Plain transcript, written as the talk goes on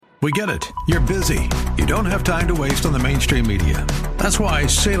We get it. You're busy. You don't have time to waste on the mainstream media. That's why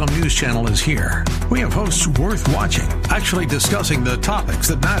Salem News Channel is here. We have hosts worth watching, actually discussing the topics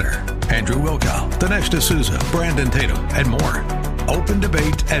that matter. Andrew Wilkow, Dinesh D'Souza, Brandon Tatum, and more. Open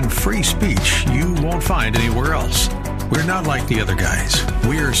debate and free speech you won't find anywhere else. We're not like the other guys.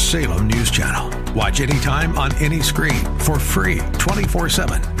 We're Salem News Channel. Watch anytime on any screen for free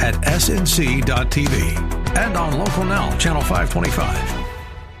 24/7 at snc.tv and on Local Now, Channel 525.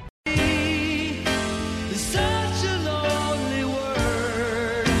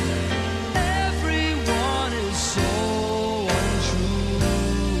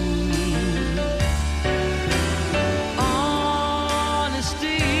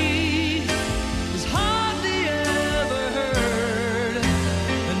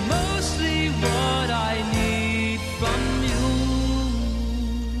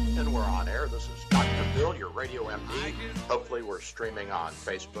 Hopefully we're streaming on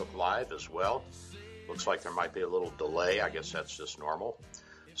Facebook Live as well. Looks like there might be a little delay. I guess that's just normal.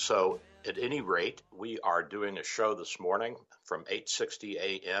 So at any rate, we are doing a show this morning from 8:60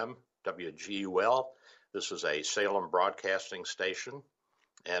 a.m. WGUL. This is a Salem broadcasting station,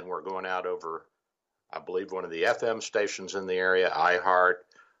 and we're going out over, I believe, one of the FM stations in the area, iHeart,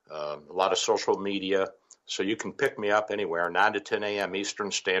 a lot of social media. So you can pick me up anywhere, 9 to 10 a.m.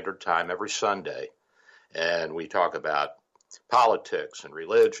 Eastern Standard Time every Sunday. And we talk about politics and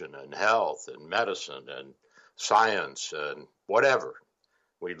religion and health and medicine and science and whatever.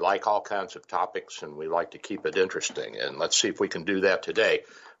 We like all kinds of topics, and we like to keep it interesting. And let's see if we can do that today.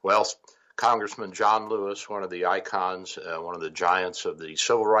 Well, Congressman John Lewis, one of the icons, one of the giants of the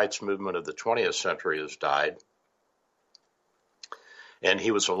civil rights movement of the 20th century, has died. And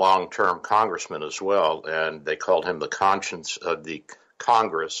he was a long-term congressman as well, and they called him the conscience of the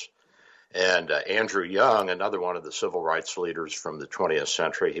Congress. And Andrew Young, another one of the civil rights leaders from the 20th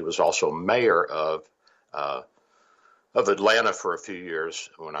century, he was also mayor of Atlanta for a few years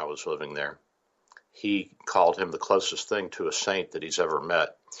when I was living there. He called him the closest thing to a saint that he's ever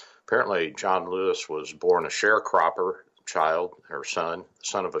met. Apparently, John Lewis was born a sharecropper child, or son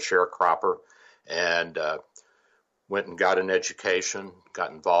of a sharecropper, and went and got an education,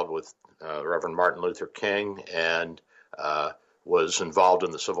 got involved with Reverend Martin Luther King, and was involved in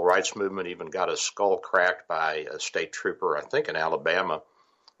the civil rights movement, even got his skull cracked by a state trooper, I think in Alabama,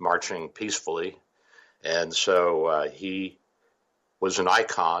 marching peacefully. And so he was an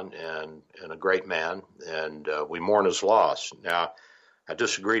icon and a great man, and we mourn his loss. Now, I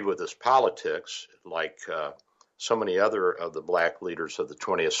disagreed with his politics, like so many other of the black leaders of the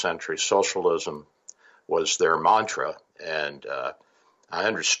 20th century. Socialism was their mantra, and I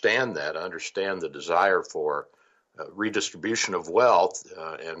understand that. I understand the desire for redistribution of wealth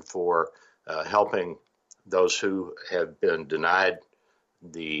and for helping those who have been denied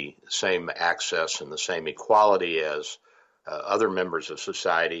the same access and the same equality as other members of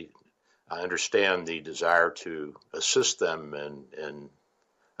society. I understand the desire to assist them in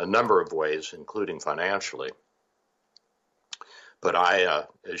a number of ways, including financially. But I,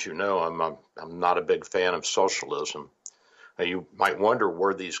 as you know, I'm not a big fan of socialism. You might wonder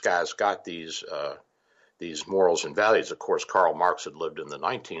where these guys got these morals and values. Of course, Karl Marx had lived in the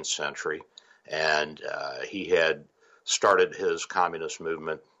 19th century, and he had started his communist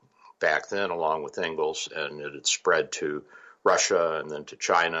movement back then along with Engels, and it had spread to Russia and then to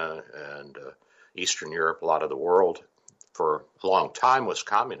China and Eastern Europe. A lot of the world for a long time was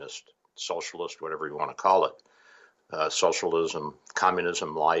communist, socialist, whatever you want to call it. Socialism,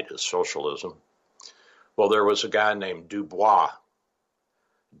 communism light is socialism. Well, there was a guy named Dubois,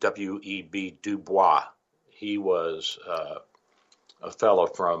 W-E-B, Dubois. He was a fellow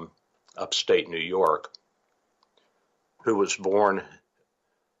from upstate New York who was born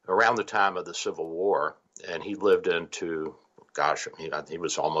around the time of the Civil War, and he lived into, he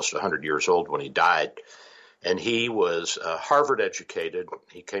was almost 100 years old when he died. And he was Harvard educated.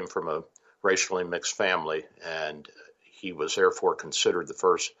 He came from a racially mixed family, and he was therefore considered the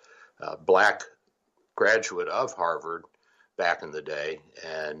first black graduate of Harvard back in the day,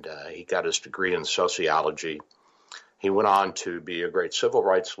 and he got his degree in sociology. He went on to be a great civil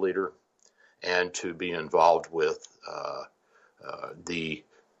rights leader and to be involved with the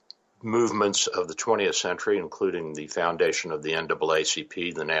movements of the 20th century, including the foundation of the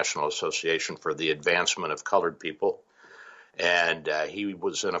NAACP, the National Association for the Advancement of Colored People. And he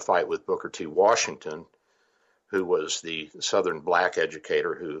was in a fight with Booker T. Washington, who was the Southern black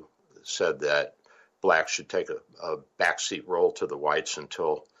educator who said that blacks should take a backseat role to the whites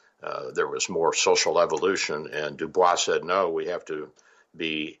until there was more social evolution. And Du Bois said, no, we have to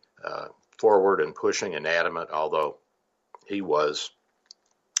be forward and pushing and adamant, although he was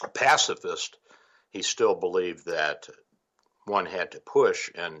pacifist, he still believed that one had to push,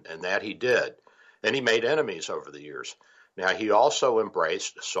 and that he did. And he made enemies over the years. Now, he also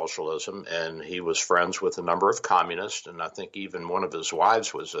embraced socialism, and he was friends with a number of communists, and I think even one of his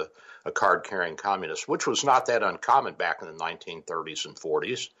wives was a card-carrying communist, which was not that uncommon back in the 1930s and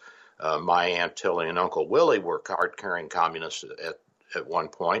 40s. My Aunt Tilly and Uncle Willie were card-carrying communists at one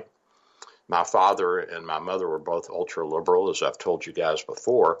point. My father and my mother were both ultra-liberal, as I've told you guys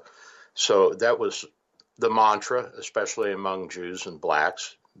before. So that was the mantra, especially among Jews and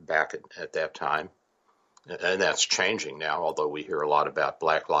blacks back at that time. And that's changing now, although we hear a lot about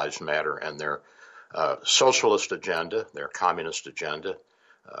Black Lives Matter and their socialist agenda, their communist agenda.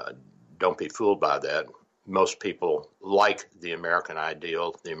 Don't be fooled by that. Most people like the American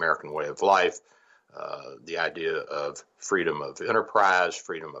ideal, the American way of life, the idea of freedom of enterprise,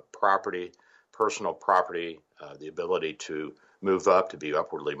 freedom of property, personal property, the ability to move up, to be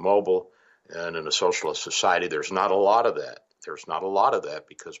upwardly mobile. And in a socialist society, there's not a lot of that. There's not a lot of that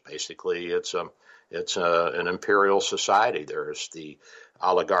because basically it's an imperial society. There's the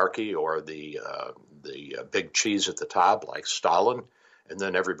oligarchy or the big cheese at the top, like Stalin, and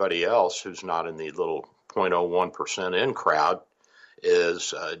then everybody else who's not in the little 0.01% in crowd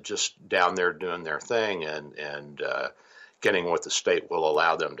is just down there doing their thing and getting what the state will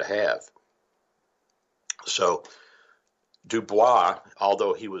allow them to have. So Du Bois,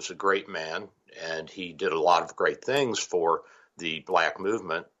 although he was a great man and he did a lot of great things for the black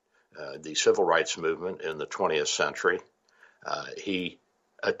movement, the civil rights movement in the 20th century, he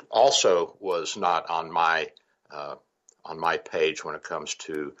also was not on my page when it comes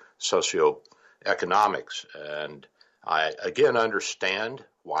to socioeconomics. And I, again, understand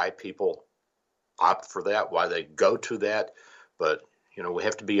why people opt for that, why they go to that. But, we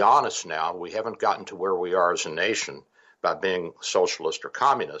have to be honest now. We haven't gotten to where we are as a nation by being socialist or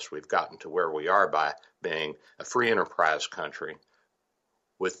communist. We've gotten to where we are by being a free enterprise country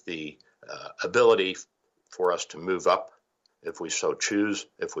with the ability for us to move up if we so choose,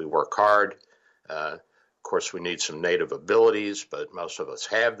 if we work hard. Of course, we need some native abilities, but most of us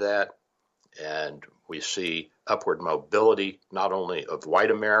have that. And we see upward mobility, not only of white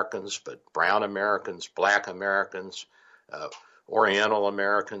Americans, but brown Americans, black Americans, Oriental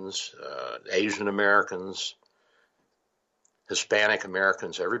Americans, Asian Americans, Hispanic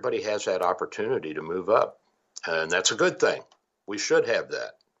Americans. Everybody has that opportunity to move up. And that's a good thing. We should have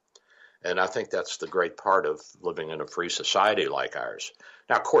that. And I think that's the great part of living in a free society like ours.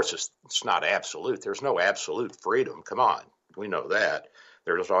 Now, of course, it's not absolute. There's no absolute freedom. Come on. We know that.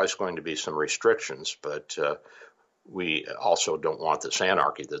 There's always going to be some restrictions, but we also don't want this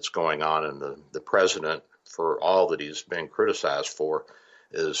anarchy that's going on. And the president, for all that he's been criticized for,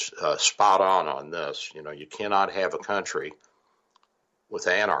 is spot on this. You cannot have a country with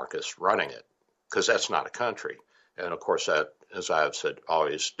anarchists running it, because that's not a country. And of course, that, as I have said,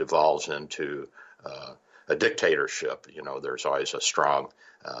 always devolves into a dictatorship. There's always a strong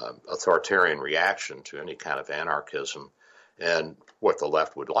authoritarian reaction to any kind of anarchism. And what the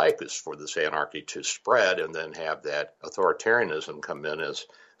left would like is for this anarchy to spread and then have that authoritarianism come in as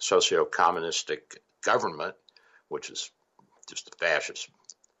socio-communistic government, which is just a fascist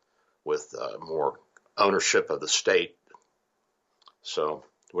with more ownership of the state. So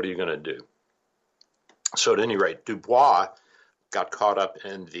what are you going to do? So at any rate, Du Bois got caught up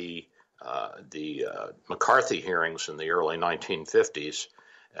in the McCarthy hearings in the early 1950s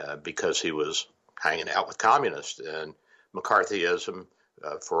because he was hanging out with communists. And McCarthyism,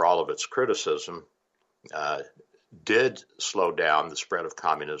 for all of its criticism, did slow down the spread of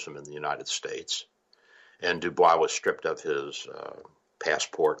communism in the United States. And Du Bois was stripped of his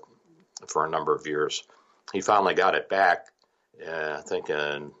passport for a number of years. He finally got it back, I think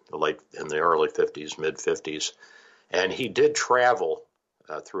in the early 50s, mid 50s. And he did travel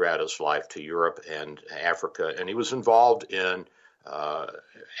throughout his life to Europe and Africa, and he was involved in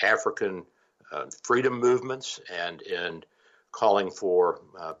African freedom movements and in calling for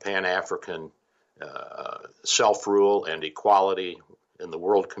Pan-African self-rule and equality in the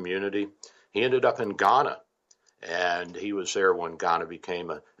world community. He ended up in Ghana, and he was there when Ghana became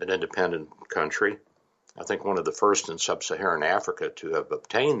an independent country. I think one of the first in sub-Saharan Africa to have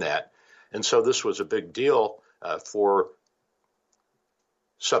obtained that. And so this was a big deal for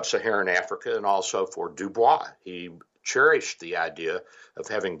sub-Saharan Africa and also for Du Bois. He cherished the idea of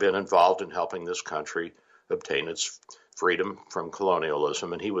having been involved in helping this country obtain its freedom from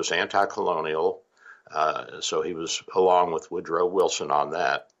colonialism, and he was anti-colonial, so he was along with Woodrow Wilson on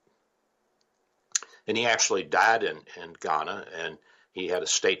that. And he actually died in Ghana, and he had a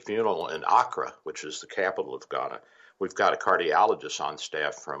state funeral in Accra, which is the capital of Ghana, we've got a cardiologist on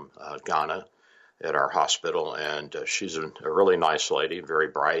staff from Ghana at our hospital, and she's a really nice lady, very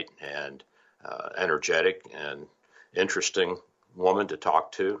bright and energetic and interesting woman to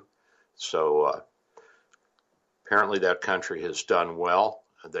talk to. So apparently that country has done well.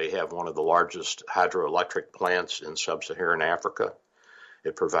 They have one of the largest hydroelectric plants in sub-Saharan Africa.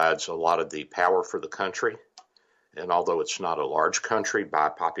 It provides a lot of the power for the country. And although it's not a large country by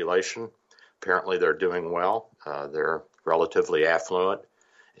population, apparently they're doing well. They're relatively affluent.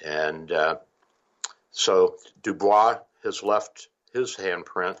 And so Dubois has left his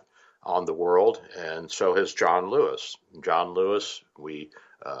handprint on the world, and so has John Lewis. John Lewis, we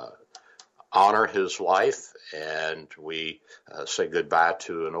honor his life, and we say goodbye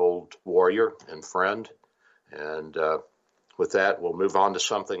to an old warrior and friend. And with that, we'll move on to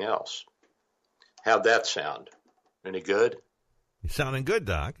something else. How'd that sound? Any good? You're sounding good,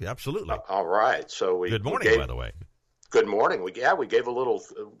 Doc. Absolutely. All right. So good morning, by the way. Good morning. We gave a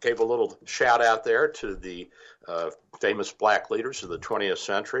little shout out there to the famous black leaders of the 20th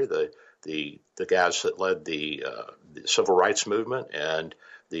century, the guys that led the civil rights movement and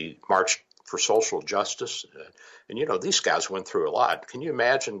the March for Social Justice. And, you know, these guys went through a lot. Can you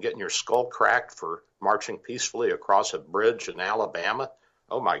imagine getting your skull cracked for marching peacefully across a bridge in Alabama?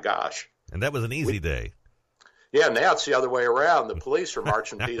 Oh, my gosh. And that was an easy day. Yeah, now it's the other way around. The police are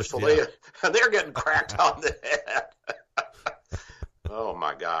marching peacefully, and they're getting cracked on the head. Oh,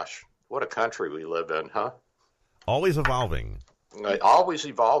 my gosh. What a country we live in, huh? Always evolving. Always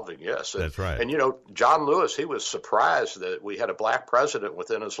evolving, yes. That's right. And, you know, John Lewis, he was surprised that we had a black president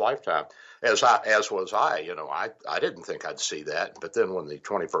within his lifetime, as was I. You know, I didn't think I'd see that. But then when the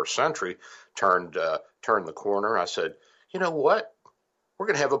 21st century turned the corner, I said, you know what? We're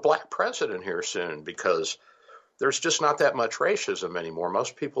going to have a black president here soon, because there's just not that much racism anymore.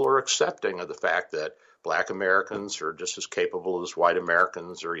 Most people are accepting of the fact that black Americans are just as capable as white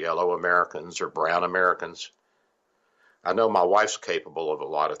Americans or yellow Americans or brown Americans. I know my wife's capable of a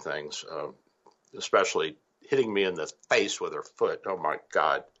lot of things, especially hitting me in the face with her foot. Oh, my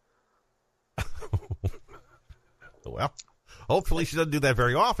God. Well, hopefully she doesn't do that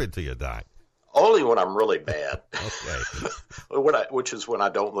very often to you, Doc. Only when I'm really bad. Okay. Which is when I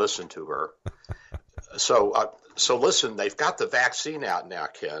don't listen to her. So listen, they've got the vaccine out now,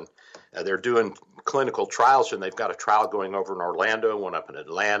 Ken. They're doing clinical trials, and they've got a trial going over in Orlando, one up in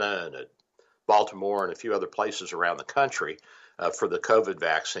Atlanta, and at Baltimore, and a few other places around the country for the COVID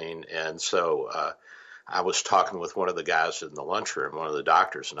vaccine. And so I was talking with one of the guys in the lunchroom, one of the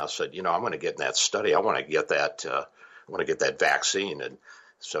doctors, and I said, you know, I'm going to get in that study. I want to get that vaccine. And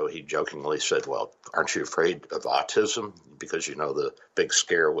so he jokingly said, well, aren't you afraid of autism? Because, you know, the big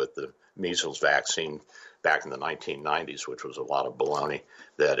scare with the measles vaccine back in the 1990s, which was a lot of baloney,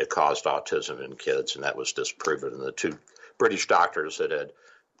 that it caused autism in kids, and that was disproven. And the two British doctors that had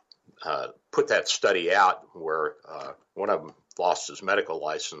put that study out, where one of them lost his medical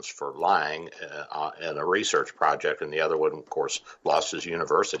license for lying in a research project, and the other one, of course, lost his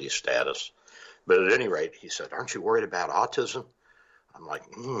university status. But at any rate, he said, aren't you worried about autism? I'm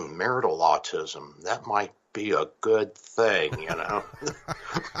like, marital autism, that might be a good thing, you know.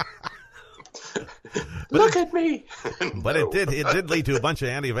 Look at me. But it did lead to a bunch of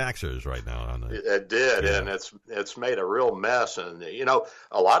anti-vaxxers right now. It did, yeah. And it's made a real mess. And, you know,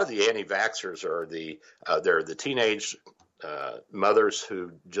 a lot of the anti-vaxxers are they're the teenage mothers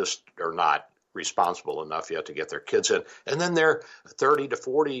who just are not responsible enough yet to get their kids in. And then they're 30 to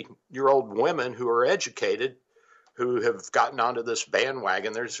 40-year-old women who are educated, who have gotten onto this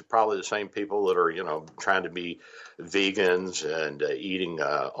bandwagon. There's probably the same people that are, you know, trying to be vegans and eating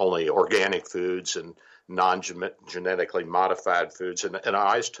only organic foods and non-genetically modified foods. And I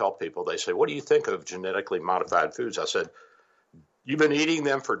always tell people, they say, what do you think of genetically modified foods? I said, you've been eating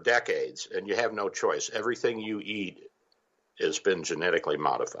them for decades, and you have no choice. Everything you eat has been genetically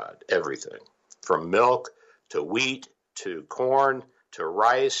modified, everything. From milk to wheat to corn to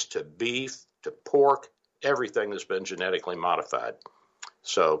rice to beef to pork. Everything has been genetically modified.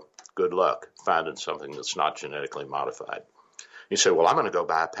 So good luck finding something that's not genetically modified. You say, well, I'm going to go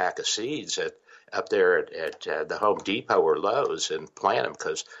buy a pack of seeds up there at the Home Depot or Lowe's and plant them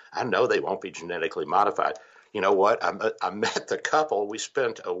because I know they won't be genetically modified. You know what? I met the couple. We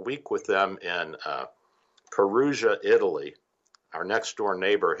spent a week with them in Perugia, Italy. Our next door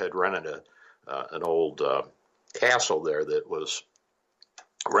neighbor had rented an old castle there that was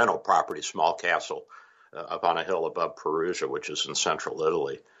rental property, small castle, up on a hill above Perugia, which is in central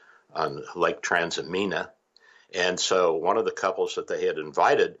Italy, on Lake Transamina. And so one of the couples that they had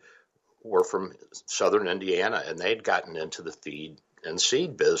invited were from southern Indiana, and they'd gotten into the feed and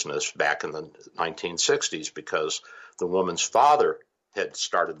seed business back in the 1960s because the woman's father had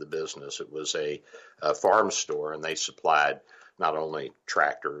started the business. It was a farm store, and they supplied not only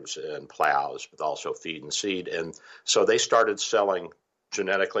tractors and plows, but also feed and seed. And so they started selling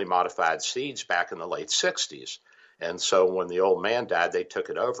genetically modified seeds back in the late 60s. And so when the old man died, they took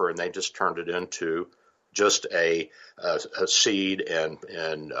it over and they just turned it into just a seed and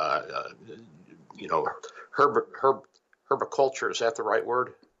herbiculture. Is that the right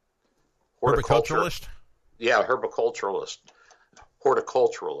word? Horticulturalist? Yeah, horticulturalist,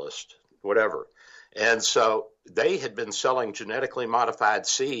 whatever. And so they had been selling genetically modified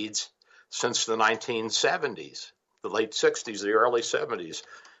seeds since the 1970s, the late 60s, the early 70s.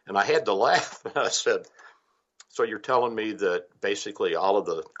 And I had to laugh. I said, so you're telling me that basically all of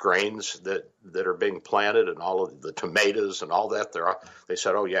the grains that are being planted and all of the tomatoes and all that, they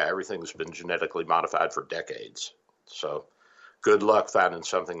said, oh, yeah, everything's been genetically modified for decades. So good luck finding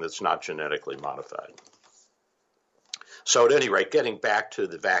something that's not genetically modified. So at any rate, getting back to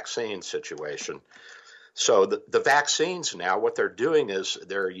the vaccine situation. So the vaccines now, what they're doing is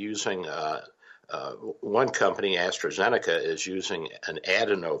they're using one company, AstraZeneca, is using an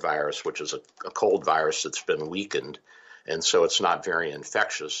adenovirus, which is a cold virus that's been weakened, and so it's not very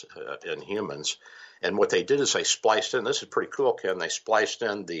infectious in humans. And what they did is they spliced in, this is pretty cool, Ken, they spliced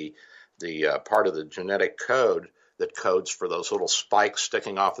in the part of the genetic code that codes for those little spikes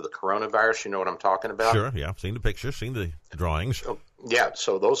sticking off of the coronavirus. You know what I'm talking about? Sure, yeah. I've seen the pictures, seen the drawings. Yeah,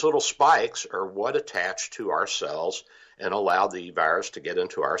 so those little spikes are what attach to our cells and allow the virus to get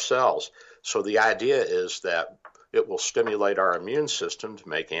into our cells. So the idea is that it will stimulate our immune system to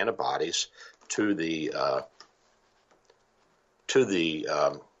make antibodies to the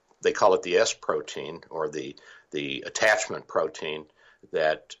they call it the S protein, or the attachment protein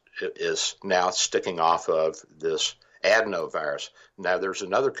that is now sticking off of this adenovirus. Now there's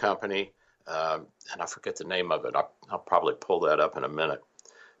another company, and I forget the name of it. I'll probably pull that up in a minute.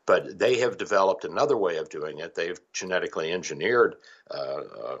 But they have developed another way of doing it. They've genetically engineered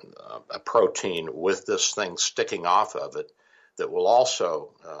a protein with this thing sticking off of it that will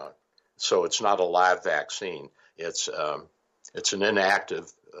also, so it's not a live vaccine. It's an inactive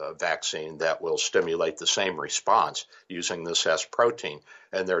vaccine that will stimulate the same response using this S protein.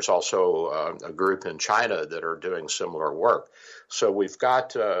 And there's also a group in China that are doing similar work. So we've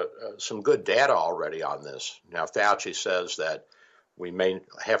got some good data already on this. Now, Fauci says that we may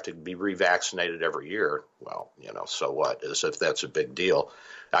have to be revaccinated every year. Well, so what? As if that's a big deal.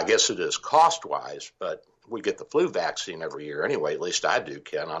 I guess it is cost-wise, but we get the flu vaccine every year anyway. At least I do,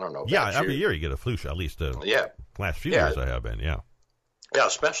 Ken. I don't know about you. Every year you get a flu shot, at least last few years I have been, Yeah,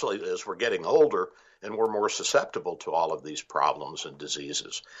 especially as we're getting older and we're more susceptible to all of these problems and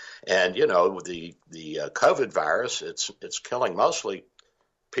diseases. And, the COVID virus, it's killing mostly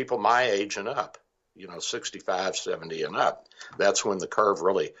people my age and up, 65, 70 and up. That's when the curve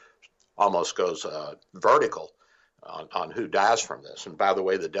really almost goes vertical on who dies from this. And by the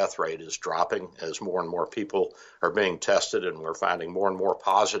way, the death rate is dropping as more and more people are being tested, and we're finding more and more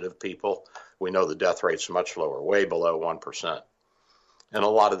positive people. We know the death rate's much lower, way below 1%. And a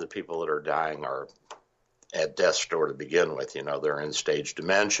lot of the people that are dying are at death's door to begin with. They're in stage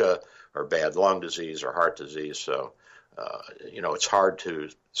dementia or bad lung disease or heart disease. So, it's hard to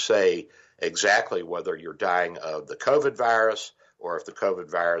say exactly whether you're dying of the COVID virus or if the COVID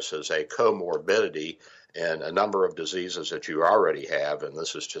virus is a comorbidity and a number of diseases that you already have. And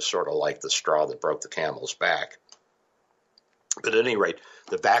this is just sort of like the straw that broke the camel's back. But at any rate,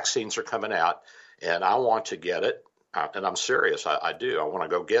 the vaccines are coming out, and I want to get it. And I'm serious. I do. I want to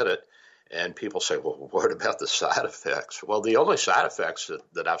go get it. And people say, well, what about the side effects? Well, the only side effects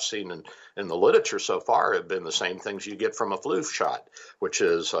that I've seen in the literature so far have been the same things you get from a flu shot, which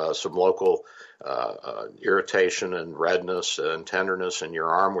is some local irritation and redness and tenderness in your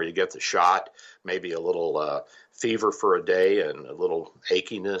arm where you get the shot, maybe a little fever for a day and a little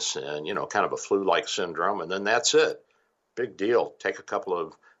achiness and, kind of a flu-like syndrome. And then that's it. Big deal. Take a couple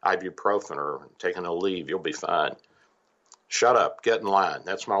of ibuprofen or take an Aleve. You'll be fine. Shut up. Get in line.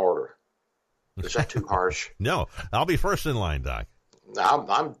 That's my order. Is that too harsh? No, I'll be first in line, Doc. I'm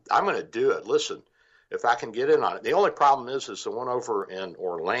going to do it. Listen, if I can get in on it. The only problem is the one over in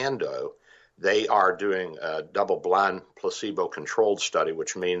Orlando, they are doing a double-blind placebo-controlled study,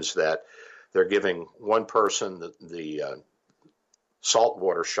 which means that they're giving one person the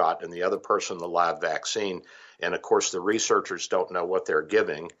saltwater shot and the other person the live vaccine. And, of course, the researchers don't know what they're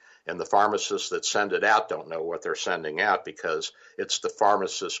giving, and the pharmacists that send it out don't know what they're sending out because it's the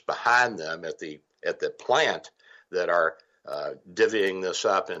pharmacists behind them at the plant that are divvying this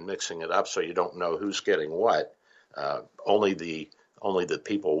up and mixing it up, so you don't know who's getting what. Only the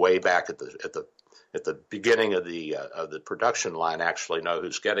people way back at the at the beginning of the production line actually know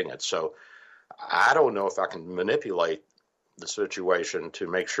who's getting it. So I don't know if I can manipulate the situation to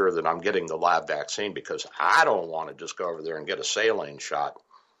make sure that I'm getting the live vaccine, because I don't want to just go over there and get a saline shot.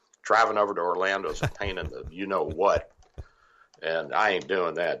 Driving over to Orlando is a pain in the you-know-what. And I ain't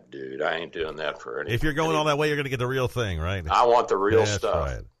doing that, dude. I ain't doing that for anything. If you're going all that way, you're going to get the real thing, right? I want the real That's stuff.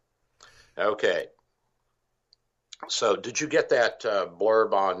 Right. Okay. So did you get that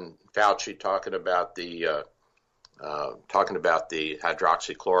blurb on Fauci talking about the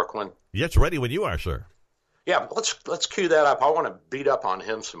hydroxychloroquine? Yeah, it's ready when you are, sir. Yeah, let's cue that up. I want to beat up on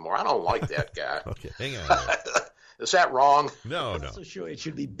him some more. I don't like that guy. Okay, hang on. Is that wrong? No. I'm not so sure it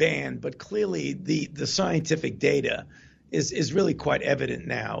should be banned, but clearly the scientific data is really quite evident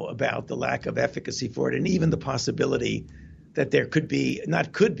now about the lack of efficacy for it, and even the possibility that there could be,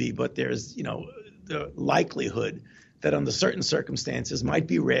 not could be, but there's, the likelihood that under certain circumstances might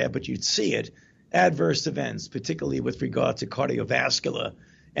be rare, but you'd see it, adverse events, particularly with regard to cardiovascular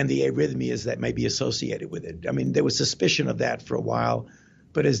and the arrhythmias that may be associated with it. I mean, there was suspicion of that for a while,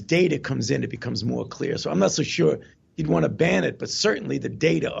 but as data comes in, it becomes more clear. So I'm not so sure you'd want to ban it, but certainly the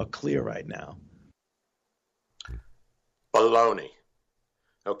data are clear right now. Baloney.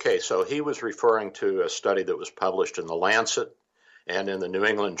 Okay, so he was referring to a study that was published in The Lancet and in the New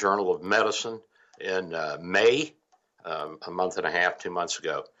England Journal of Medicine in May, a month and a half, 2 months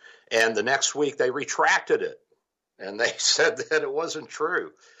ago. And the next week they retracted it. And they said that it wasn't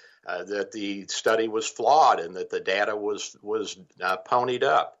true, that the study was flawed and that the data was ponied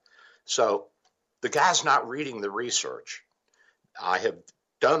up. So the guy's not reading the research. I have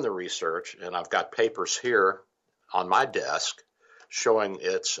done the research, and I've got papers here on my desk showing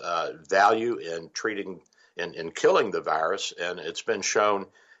its value in treating in killing the virus, and it's been shown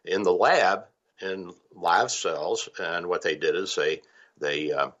in the lab in live cells. And what they did is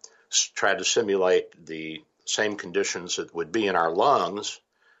they tried to simulate the same conditions that would be in our lungs,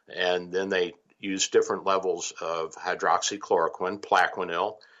 and then they used different levels of hydroxychloroquine,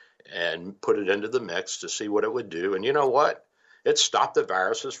 Plaquenil, and put it into the mix to see what it would do. And you know what? It stopped the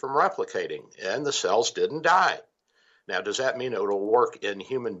viruses from replicating, and the cells didn't die. Now, does that mean it will work in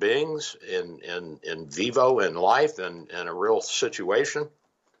human beings, in vivo, in life, in a real situation?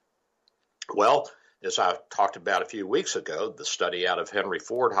 Well, as I talked about a few weeks ago, the study out of Henry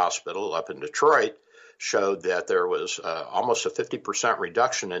Ford Hospital up in Detroit showed that there was almost a 50%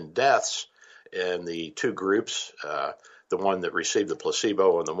 reduction in deaths in the two groups, the one that received the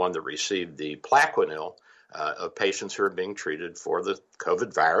placebo and the one that received the Plaquenil, of patients who are being treated for the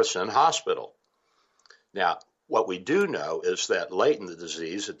COVID virus in hospital. Now, what we do know is that late in the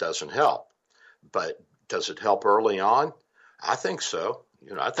disease, it doesn't help. But does it help early on? I think so.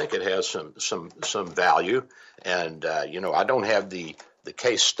 I think it has some value. And, I don't have the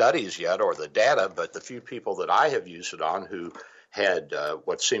case studies yet or the data, but the few people that I have used it on who had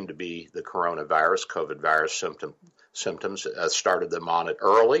what seemed to be the coronavirus, COVID virus symptoms, started them on it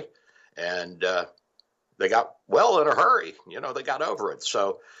early, and they got well in a hurry. They got over it.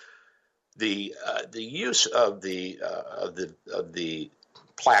 So the use of the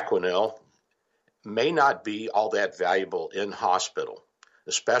Plaquenil may not be all that valuable in hospital,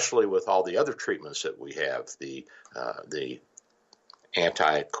 especially with all the other treatments that we have, the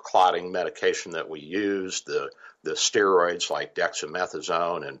anti-clotting medication that we use, the steroids like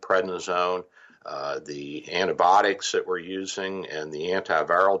dexamethasone and prednisone, the antibiotics that we're using, and the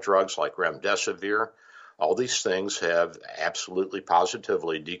antiviral drugs like remdesivir. All these things have absolutely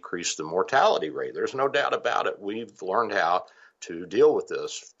positively decreased the mortality rate. There's no doubt about it. We've learned how to deal with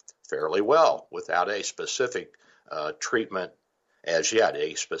this fairly well without a specific treatment as yet,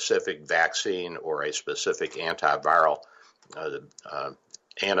 a specific vaccine or a specific antiviral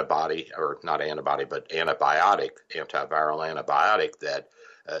antibody, or not antibody, but antiviral antibiotic that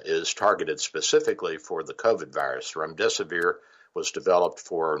is targeted specifically for the COVID virus. Remdesivir was developed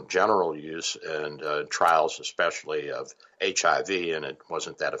for general use and trials, especially of HIV, and it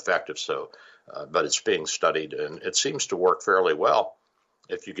wasn't that effective. So, but it's being studied, and it seems to work fairly well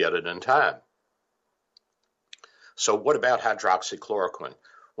if you get it in time. So what about hydroxychloroquine?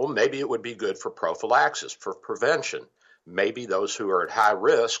 Well, maybe it would be good for prophylaxis, for prevention. Maybe those who are at high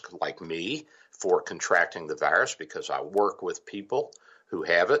risk, like me, for contracting the virus, because I work with people who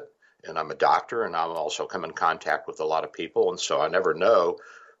have it, and I'm a doctor, and I'm also come in contact with a lot of people, and so I never know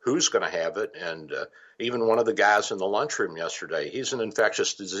who's going to have it. And even one of the guys in the lunchroom yesterday, he's an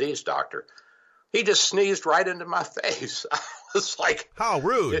infectious disease doctor. He just sneezed right into my face. I was like, how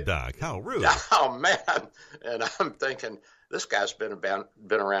rude, Doc, how rude. Oh, man. And I'm thinking, this guy's been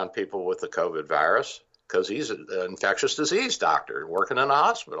around people with the COVID virus because he's an infectious disease doctor working in a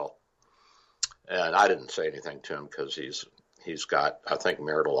hospital. And I didn't say anything to him because he's got, I think,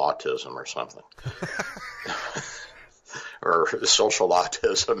 marital autism or something. Or social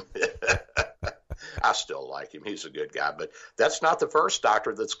autism. I still like him. He's a good guy. But that's not the first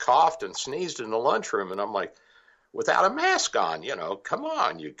doctor that's coughed and sneezed in the lunchroom. And I'm like, without a mask on, come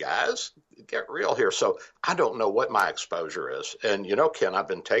on, you guys, get real here. So I don't know what my exposure is. And, Ken, I've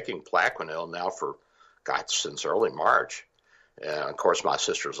been taking Plaquenil now since early March. And, of course, my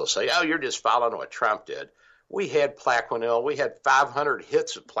sisters will say, oh, you're just following what Trump did. We had Plaquenil. We had 500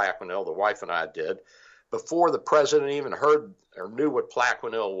 hits of Plaquenil, the wife and I did, before the president even heard or knew what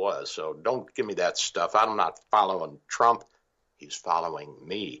Plaquenil was. So don't give me that stuff. I'm not following Trump. He's following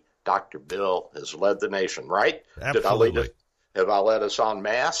me. Dr. Bill has led the nation, right? Absolutely. Have I led us on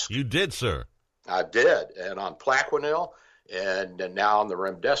mask? You did, sir. I did. And on Plaquenil and now on the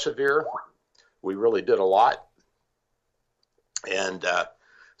Remdesivir, we really did a lot. And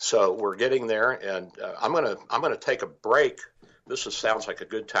so we're getting there. And I'm gonna take a break. This sounds like a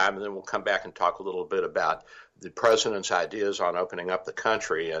good time, and then we'll come back and talk a little bit about the president's ideas on opening up the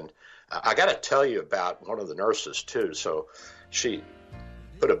country. And I got to tell you about one of the nurses, too. So she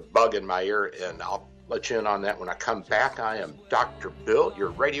put a bug in my ear, and I'll let you in on that when I come back. I am Dr. Bill,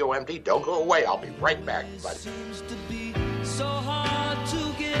 your radio MD. Don't go away. I'll be right back, buddy. Seems to be so hard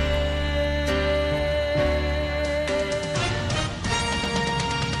to get.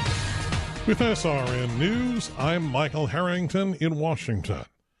 With SRN News, I'm Michael Harrington in Washington.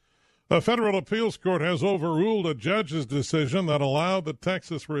 A federal appeals court has overruled a judge's decision that allowed the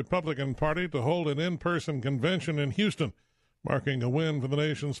Texas Republican Party to hold an in-person convention in Houston, marking a win for the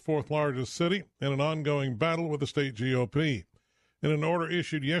nation's fourth-largest city in an ongoing battle with the state GOP. In an order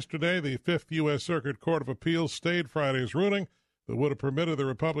issued yesterday, the Fifth U.S. Circuit Court of Appeals stayed Friday's ruling that would have permitted the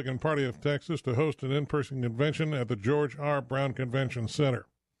Republican Party of Texas to host an in-person convention at the George R. Brown Convention Center.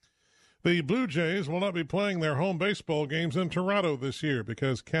 The Blue Jays will not be playing their home baseball games in Toronto this year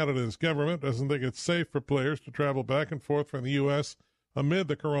because Canada's government doesn't think it's safe for players to travel back and forth from the U.S. amid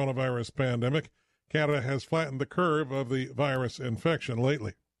the coronavirus pandemic. Canada has flattened the curve of the virus infection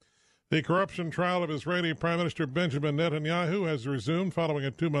lately. The corruption trial of Israeli Prime Minister Benjamin Netanyahu has resumed following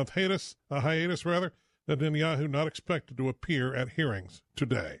a 2-month hiatus. Netanyahu not expected to appear at hearings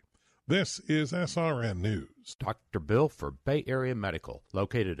today. This is SRN News. Dr. Bill for Bay Area Medical,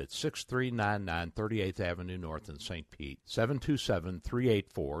 located at 6399 38th Avenue North in St. Pete,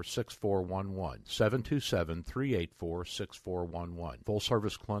 727-384-6411, 727-384-6411.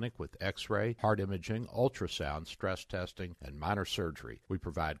 Full-service clinic with X-ray, heart imaging, ultrasound, stress testing, and minor surgery. We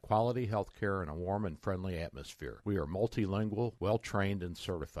provide quality health care in a warm and friendly atmosphere. We are multilingual, well-trained, and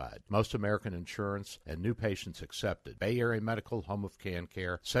certified. Most American insurance and new patients accepted. Bay Area Medical, home of Can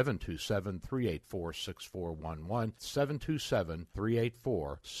Care, 727-384-6411,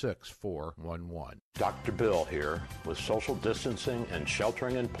 727-384-6411. Dr. Bill here. With social distancing and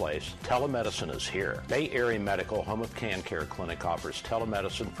sheltering in place, telemedicine is here. Bay Area Medical Home of Can Care Clinic offers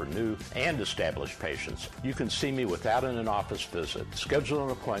telemedicine for new and established patients. You can see me without an in-office visit. Schedule an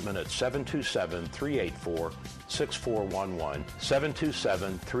appointment at 727-384-6411,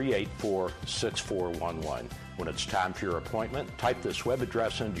 727-384-6411. When it's time for your appointment, type this web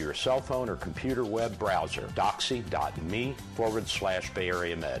address into your cell phone or computer web browser, doxy.me/Bay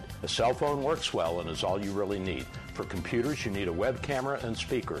Area Med. A cell phone works well and is all you really need. For computers, you need a web camera and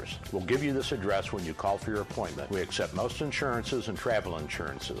speakers. We'll give you this address when you call for your appointment. We accept most insurances and travel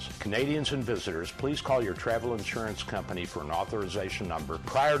insurances. Canadians and visitors, please call your travel insurance company for an authorization number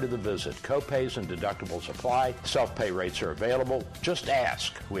prior to the visit. Copays and deductibles apply. Self-pay rates are available. Just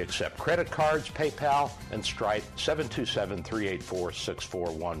ask. We accept credit cards, PayPal, and Stripe.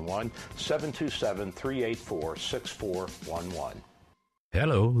 727-384-6411. 727-384-6411.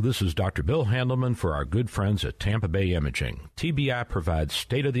 Hello, this is Dr. Bill Handelman for our good friends at Tampa Bay Imaging. TBI provides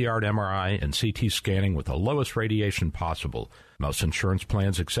state-of-the-art MRI and CT scanning with the lowest radiation possible. Most insurance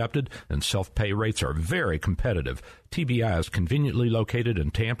plans accepted, and self-pay rates are very competitive. TBI is conveniently located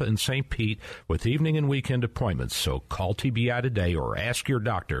in Tampa and St. Pete with evening and weekend appointments, so call TBI today or ask your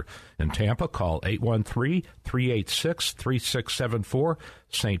doctor. In Tampa, call 813-386-3674.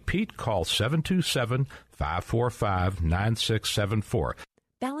 St. Pete, call 727-545-9674.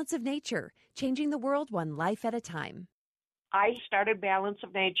 Balance of Nature, changing the world one life at a time. I started Balance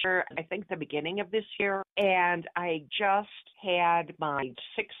of Nature, I think, the beginning of this year, and I just had my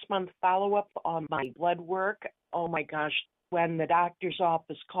 6-month follow-up on my blood work. Oh, my gosh. When the doctor's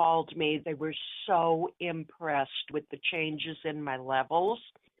office called me, they were so impressed with the changes in my levels.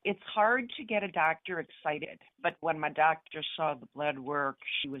 It's hard to get a doctor excited, but when my doctor saw the blood work,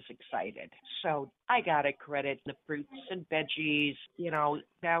 she was excited. So I got to credit the fruits and veggies,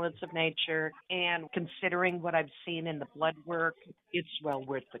 Balance of Nature, and considering what I've seen in the blood work, it's well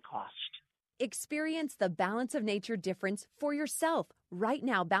worth the cost. Experience the Balance of Nature difference for yourself. Right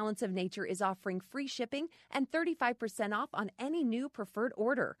now, Balance of Nature is offering free shipping and 35% off on any new preferred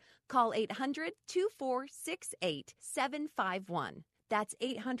order. Call 800-2468-751. That's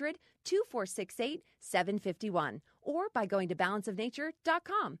 800-2468-751. Or by going to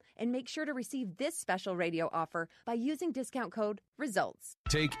balanceofnature.com and make sure to receive this special radio offer by using discount code RESULTS.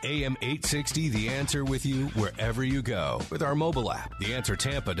 Take AM 860 The Answer with you wherever you go with our mobile app,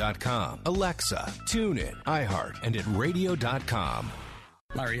 theanswertampa.com, Alexa, TuneIn, iHeart, and at radio.com.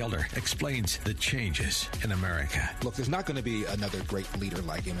 Larry Elder explains the changes in America. Look, there's not going to be another great leader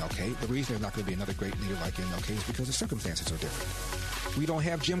like MLK. The reason there's not going to be another great leader like MLK is because the circumstances are different. We don't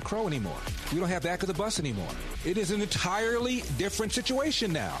have Jim Crow anymore. We don't have back of the bus anymore. It is an entirely different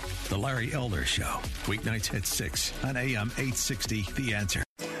situation now. The Larry Elder Show, weeknights at 6 on AM 860, The Answer.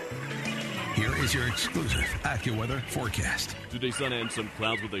 Here is your exclusive AccuWeather forecast. Today, sun and some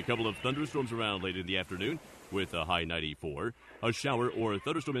clouds with a couple of thunderstorms around late in the afternoon with a high 94. A shower or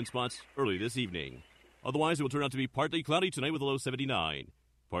thunderstorm in spots early this evening. Otherwise, it will turn out to be partly cloudy tonight with a low 79.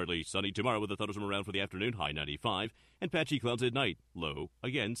 Partly sunny tomorrow with a thunderstorm around for the afternoon, high 95. And patchy clouds at night, low,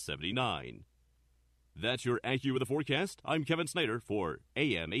 again, 79. That's your AccuWeather forecast. I'm Kevin Snyder for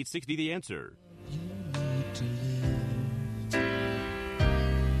AM 860 The Answer.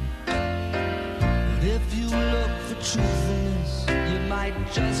 If you look for truthfulness, you might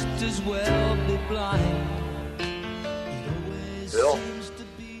just as well be blind. Bill,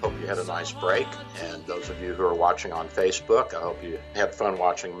 hope you had a nice break. And those of you who are watching on Facebook, I hope you had fun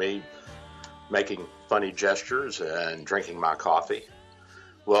watching me making funny gestures and drinking my coffee.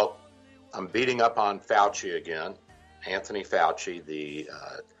 Well, I'm beating up on Fauci again. Anthony Fauci, the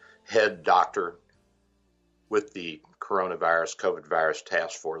head doctor with the coronavirus, COVID virus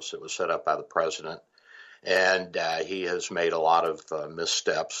task force that was set up by the president. And he has made a lot of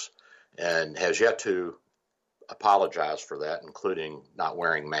missteps and has yet to apologize for that, including not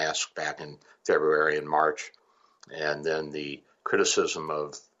wearing masks back in February and March, and then the criticism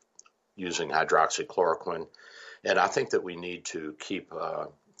of using hydroxychloroquine. And I think that we need to keep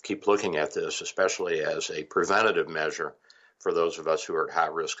looking at this, especially as a preventative measure for those of us who are at high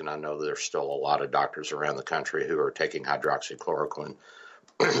risk. And I know there's still a lot of doctors around the country who are taking hydroxychloroquine.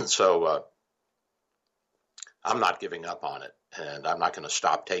 So I'm not giving up on it, and I'm not going to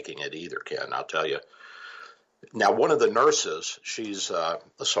stop taking it either, Ken, I'll tell you. Now, one of the nurses, she's a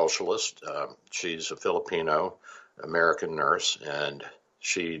socialist. She's a Filipino-American nurse, and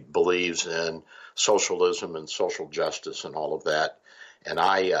she believes in socialism and social justice and all of that. And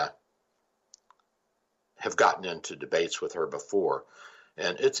I have gotten into debates with her before.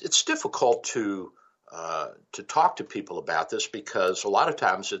 And it's difficult to talk to people about this because a lot of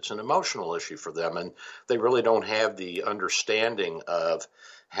times it's an emotional issue for them, and they really don't have the understanding of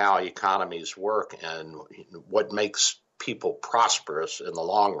how economies work and what makes people prosperous in the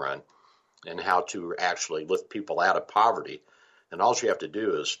long run and how to actually lift people out of poverty. And all you have to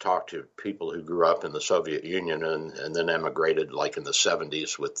do is talk to people who grew up in the Soviet Union and then emigrated like in the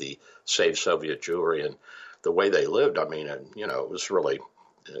 70s with the Save Soviet Jewry and the way they lived. I mean, it was really,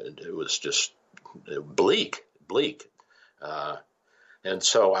 it was just bleak. And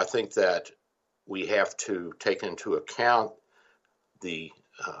so I think that we have to take into account the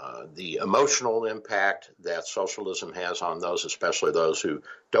emotional impact that socialism has on those, especially those who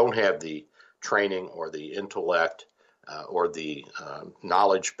don't have the training or the intellect or the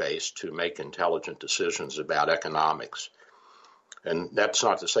knowledge base to make intelligent decisions about economics. And that's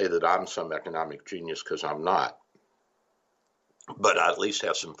not to say that I'm some economic genius, because I'm not. But I at least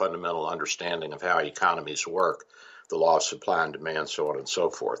have some fundamental understanding of how economies work, the law of supply and demand, so on and so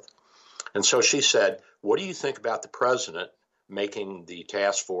forth. And so she said, what do you think about the president making the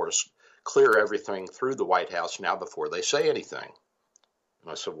task force clear everything through the White House now before they say anything?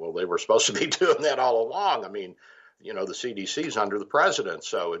 And I said, well, they were supposed to be doing that all along. I mean, the CDC is under the president,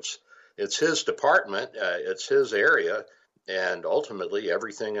 so it's his department, it's his area, and ultimately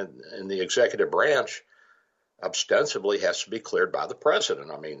everything in the executive branch ostensibly has to be cleared by the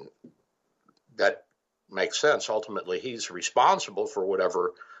president. I mean, that makes sense. Ultimately, he's responsible for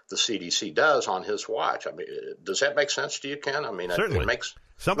whatever the CDC does on his watch. I mean, does that make sense to you, Ken? I mean, certainly. It makes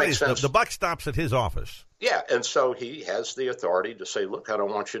sense. The buck stops at his office. Yeah, and so he has the authority to say, look, I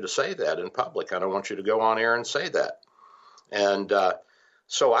don't want you to say that in public. I don't want you to go on air and say that. And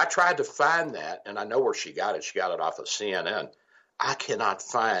so I tried to find that, and I know where she got it. She got it off of CNN. I cannot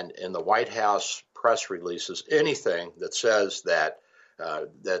find in the White House press releases anything that says that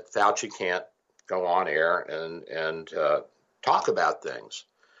that Fauci can't go on air and talk about things.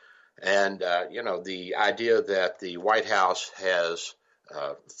 And, the idea that the White House has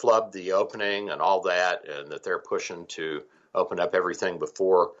flubbed the opening and all that, and that they're pushing to open up everything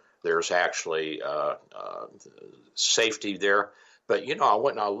before there's actually safety there. But, I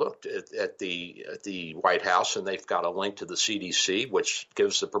went and I looked at the White House, and they've got a link to the CDC, which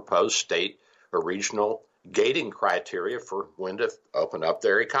gives the proposed state or regional gating criteria for when to open up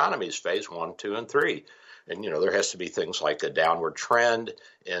their economies, phase 1, 2, and 3. And, there has to be things like a downward trend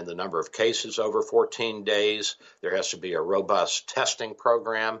in the number of cases over 14 days. There has to be a robust testing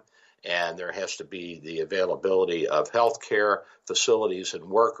program, and there has to be the availability of health care facilities and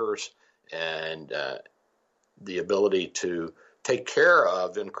workers, and the ability to take care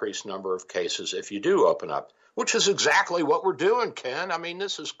of increased number of cases if you do open up, which is exactly what we're doing, Ken. I mean,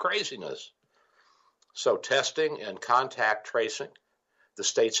 this is craziness. So testing and contact tracing, the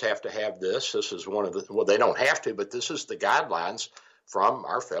states have to have this. This is one of the, well, they don't have to, but this is the guidelines from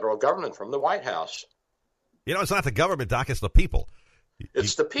our federal government, from the White House. It's not the government, Doc, it's the people.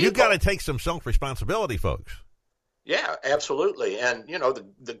 It's the people. You've got to take some self-responsibility, folks. Yeah, absolutely. And,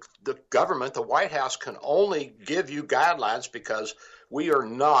 the government, the White House, can only give you guidelines because we are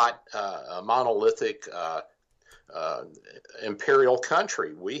not a monolithic imperial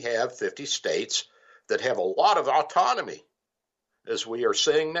country. We have 50 states that have a lot of autonomy, as we are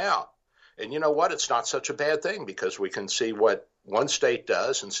seeing now. And you know what? It's not such a bad thing, because we can see what one state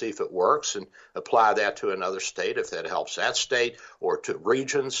does and see if it works and apply that to another state if that helps that state, or to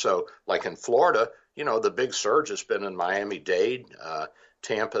regions. So like in Florida, the big surge has been in Miami-Dade,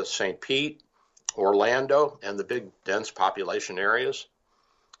 Tampa, St. Pete, Orlando, and the big dense population areas.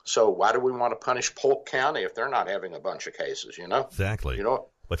 So why do we want to punish Polk County if they're not having a bunch of cases, Exactly.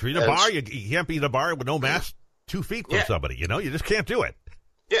 But if you're in a bar, you can't be in a bar with no mask 2 feet from somebody, you just can't do it.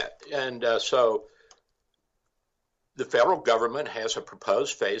 Yeah, and so the federal government has a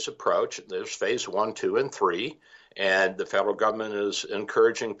proposed phase approach. There's phase 1, 2, and 3, and the federal government is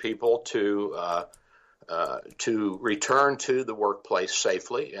encouraging people to return to the workplace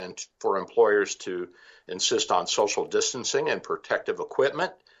safely, and for employers to insist on social distancing and protective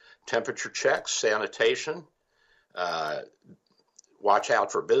equipment, temperature checks, sanitation, watch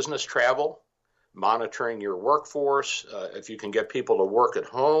out for business travel, monitoring your workforce. If you can get people to work at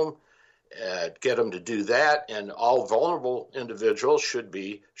home, get them to do that. And all vulnerable individuals should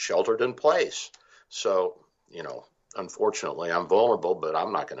be sheltered in place. So, unfortunately, I'm vulnerable, but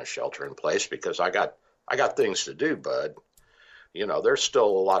I'm not going to shelter in place because I got things to do, bud. There's still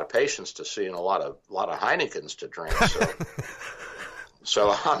a lot of patients to see and a lot of Heinekens to drink.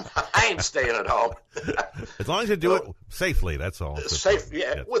 So I ain't staying at home. As long as you do it safely, that's all. Safe,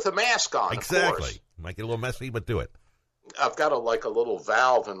 with a mask on, exactly. Of course. Might get a little messy, but do it. I've got a little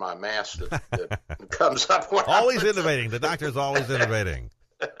valve in my mask that comes up. When always innovating. The doctor's always innovating.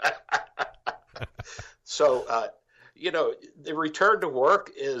 So, the return to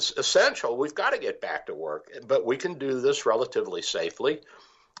work is essential. We've got to get back to work, but we can do this relatively safely.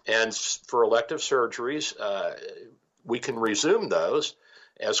 And for elective surgeries, we can resume those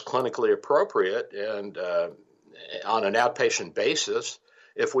as clinically appropriate and on an outpatient basis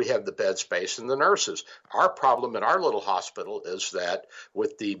if we have the bed space and the nurses. Our problem at our little hospital is that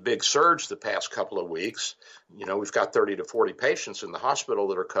with the big surge the past couple of weeks, we've got 30 to 40 patients in the hospital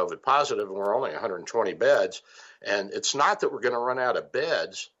that are COVID positive, and we're only 120 beds. And it's not that we're going to run out of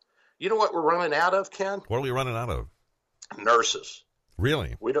beds. You know what we're running out of, Ken? What are we running out of? Nurses.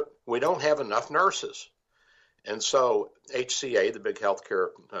 Really? We don't have enough nurses. And so HCA, the big healthcare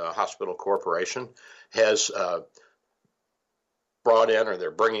hospital corporation, has brought in, or they're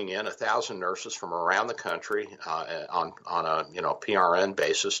bringing in 1,000 nurses from around the country on a PRN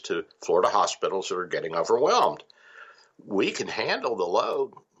basis to Florida hospitals that are getting overwhelmed. We can handle the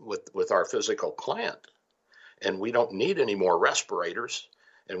load with our physical plant, and we don't need any more respirators,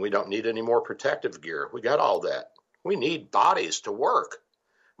 and we don't need any more protective gear. We got all that. We need bodies to work.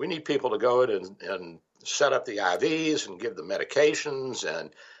 We need people to go in and set up the IVs and give the medications and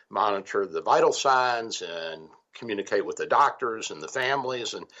monitor the vital signs and communicate with the doctors and the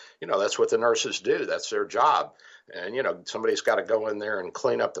families. And, that's what the nurses do. That's their job. And, somebody's got to go in there and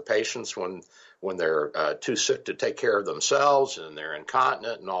clean up the patients when they're too sick to take care of themselves and they're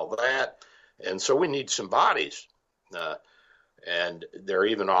incontinent and all that. And so we need some bodies. And they're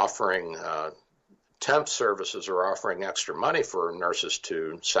even offering temp services are offering extra money for nurses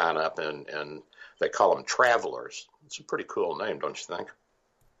to sign up, and they call them travelers. It's a pretty cool name, don't you think?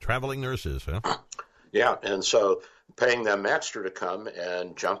 Traveling nurses, huh? Yeah, and so paying them extra to come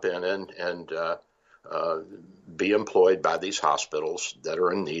and jump in and be employed by these hospitals that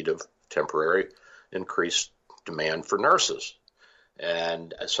are in need of temporary increased demand for nurses.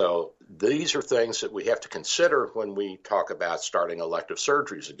 And so these are things that we have to consider when we talk about starting elective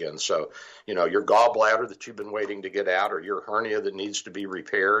surgeries again. So, your gallbladder that you've been waiting to get out, or your hernia that needs to be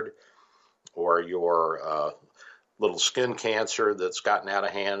repaired, or your little skin cancer that's gotten out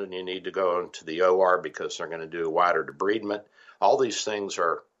of hand and you need to go into the OR because they're going to do a wider debridement. All these things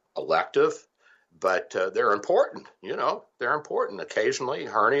are elective, but they're important. They're important. Occasionally,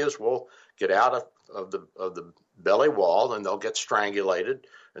 hernias will get out of the belly wall and they'll get strangulated,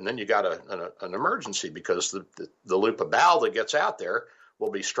 and then you got an emergency because the loop of bowel that gets out there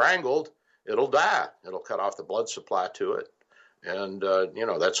will be strangled. It'll die. It'll cut off the blood supply to it, and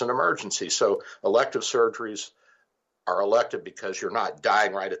that's an emergency. So elective surgeries are elective because you're not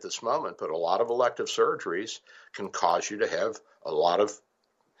dying right at this moment, but a lot of elective surgeries can cause you to have a lot of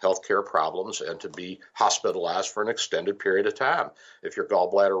healthcare problems and to be hospitalized for an extended period of time. If your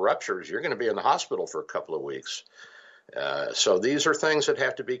gallbladder ruptures, you're going to be in the hospital for a couple of weeks. So these are things that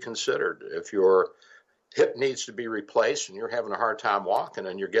have to be considered. If your hip needs to be replaced and you're having a hard time walking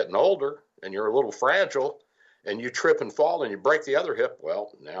and you're getting older and you're a little fragile and you trip and fall and you break the other hip,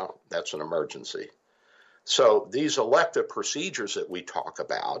 well, now that's an emergency. So these elective procedures that we talk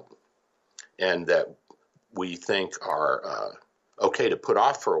about and that we think are okay to put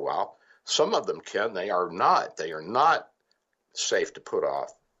off for a while, some of them they are not. They are not safe to put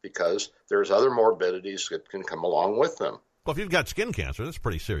off because there's other morbidities that can come along with them. Well, if you've got skin cancer, that's a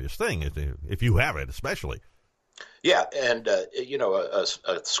pretty serious thing, if you have it, especially. Yeah, and, a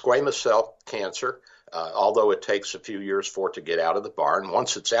squamous cell cancer, although it takes a few years for it to get out of the barn,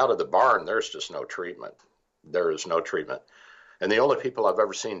 once it's out of the barn, there's just no treatment. There is no treatment. And the only people I've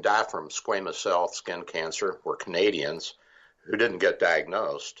ever seen die from squamous cell skin cancer were Canadians who didn't get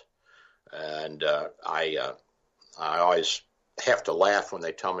diagnosed. And I always have to laugh when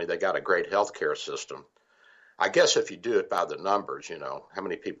they tell me they got a great healthcare system. I guess if you do it by the numbers, how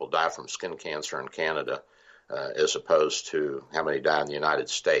many people die from skin cancer in Canada as opposed to how many die in the United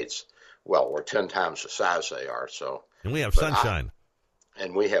States. Well, we're 10 times the size they are. So, and we have sunshine.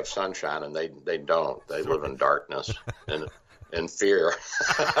 And we have sunshine, and they don't. They live in darkness and fear.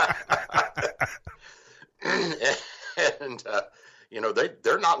 And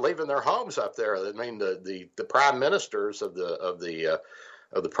they're not leaving their homes up there. I mean, the prime ministers of the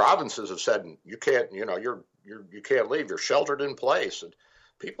provinces have said you can't you can't leave. You're sheltered in place, and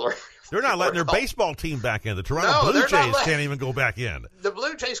they're not letting their baseball team back in. The Toronto Blue Jays can't even go back in. The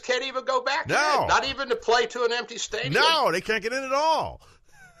Blue Jays can't even go back in. No. Not even to play to an empty stadium. No, they can't get in at all.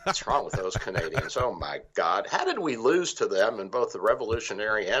 What's wrong with those Canadians? Oh, my God. How did we lose to them in both the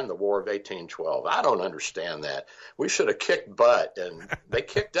Revolutionary and the War of 1812? I don't understand that. We should have kicked butt, and they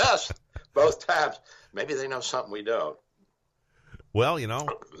kicked us both times. Maybe they know something we don't. Well,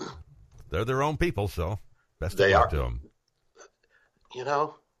 they're their own people, so best of luck to them.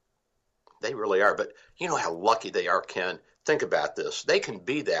 They really are. But you know how lucky they are, Ken? Think about this. They can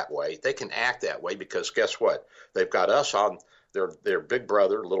be that way. They can act that way because guess what? They've got us on their big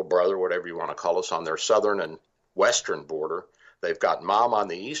brother, little brother, whatever you want to call us, on their southern and western border. They've got Mom on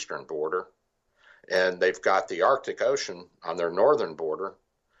the eastern border. And they've got the Arctic Ocean on their northern border.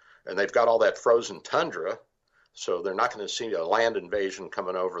 And they've got all that frozen tundra. So they're not going to see a land invasion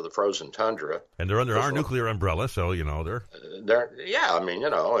coming over the frozen tundra. And they're under our nuclear umbrella, so, they're... Yeah,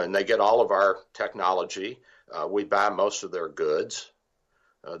 and they get all of our technology. We buy most of their goods.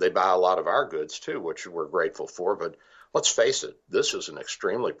 They buy a lot of our goods, too, which we're grateful for. But let's face it, this is an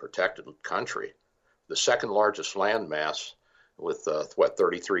extremely protected country. The second largest landmass with,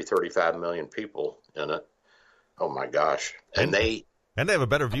 33, 35 million people in it. Oh, my gosh. And they have a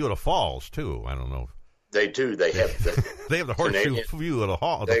better view of the falls, too. I don't know. They do. They have they have the horseshoe view of the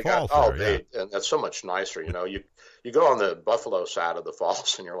falls. And that's so much nicer. You go on the Buffalo side of the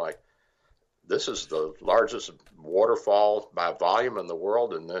falls, and you're like, this is the largest waterfall by volume in the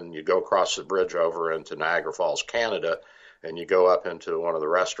world. And then you go across the bridge over into Niagara Falls, Canada, and you go up into one of the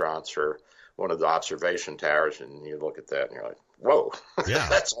restaurants or one of the observation towers, and you look at that, and you're like, whoa, yeah,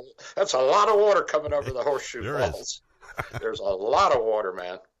 that's a lot of water coming over the Horseshoe Falls. There's a lot of water,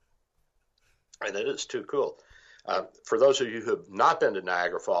 man. And it is too cool. For those of you who have not been to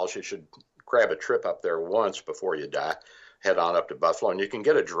Niagara Falls, you should grab a trip up there once before you die. Head on up to Buffalo, and you can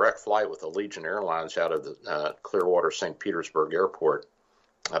get a direct flight with Allegiant Airlines out of the Clearwater St. Petersburg Airport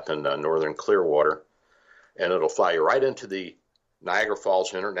up in northern Clearwater, and it'll fly you right into the Niagara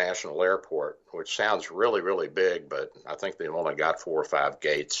Falls International Airport, which sounds really, really big, but I think they've only got 4 or 5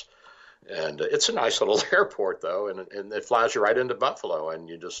 gates. And it's a nice little airport, though, and it flies you right into Buffalo, and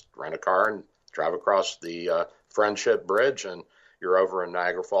you just rent a car and drive across the Friendship Bridge, and you're over in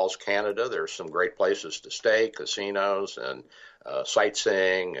Niagara Falls, Canada. There's some great places to stay, casinos and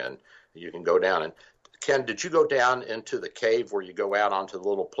sightseeing, and you can go down. And Ken, did you go down into the cave where you go out onto the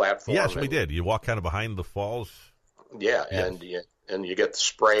little platform? Yes, we did. You walk kind of behind the falls. Yeah, yes. and you get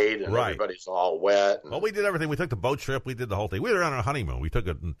sprayed, and everybody's all wet. Well, we did everything. We took the boat trip. We did the whole thing. We were on our honeymoon. We took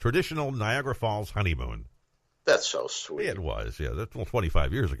a traditional Niagara Falls honeymoon. That's so sweet. It was, yeah. That's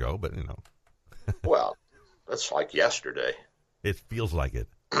 25 years ago, but, Well, that's like yesterday. It feels like it.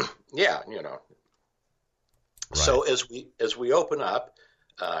 Yeah, Right. So as we open up,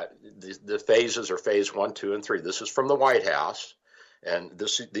 the phases are phase 1, 2, and 3. This is from the White House. And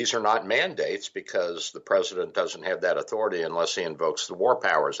these are not mandates because the president doesn't have that authority unless he invokes the War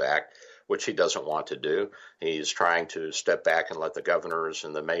Powers Act, which he doesn't want to do. He's trying to step back and let the governors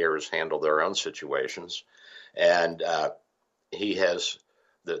and the mayors handle their own situations. And he has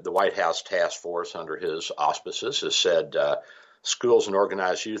the White House task force under his auspices has said schools and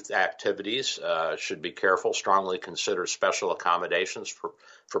organized youth activities should be careful, strongly consider special accommodations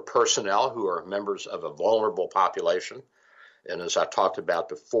for personnel who are members of a vulnerable population. And as I talked about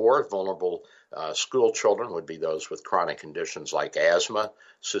before, vulnerable school children would be those with chronic conditions like asthma,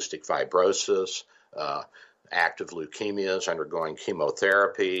 cystic fibrosis, active leukemias, undergoing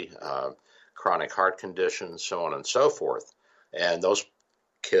chemotherapy, chronic heart conditions, so on and so forth. And those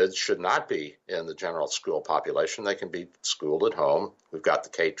kids should not be in the general school population. They can be schooled at home. We've got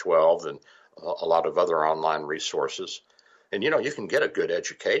the K-12 and a lot of other online resources. And, you can get a good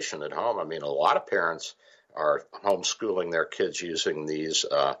education at home. I mean, a lot of parents are homeschooling their kids using these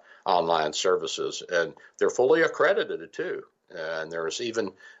online services, and they're fully accredited too. And there's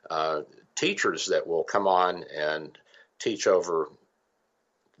even teachers that will come on and teach over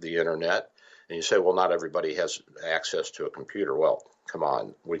the internet. And you say, well, not everybody has access to a computer. Well, come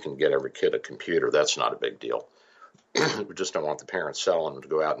on, we can get every kid a computer. That's not a big deal. We just don't want the parents selling them to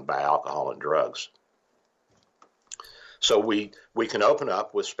go out and buy alcohol and drugs. So we can open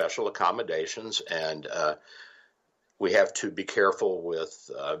up with special accommodations, and we have to be careful with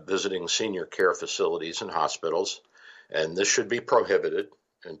visiting senior care facilities and hospitals, and this should be prohibited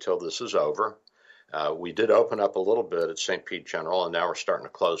until this is over. We did open up a little bit at St. Pete General, and now we're starting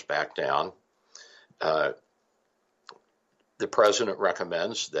to close back down. The president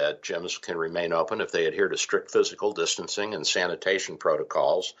recommends that gyms can remain open if they adhere to strict physical distancing and sanitation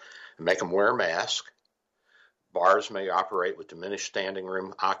protocols and make them wear a mask. Bars may operate with diminished standing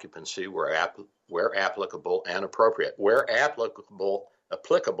room occupancy where applicable and appropriate. Where applicable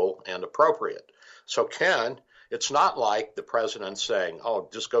and appropriate. So, Ken, it's not like the president's saying, oh,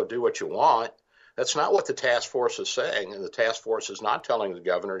 just go do what you want. That's not what the task force is saying. And the task force is not telling the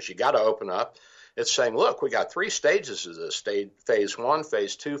governors, you got to open up. It's saying, look, we got 3 stages of this, phase 1,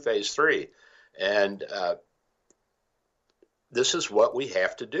 phase 2, phase 3. And this is what we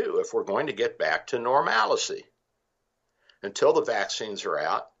have to do if we're going to get back to normalcy. Until the vaccines are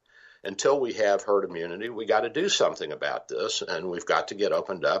out, until we have herd immunity, we got to do something about this, and we've got to get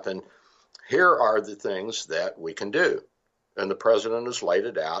opened up. And here are the things that we can do. And the president has laid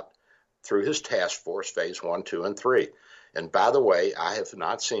it out through his task force, phase 1, 2, and 3. And by the way, I have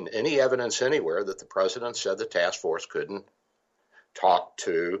not seen any evidence anywhere that the president said the task force couldn't talk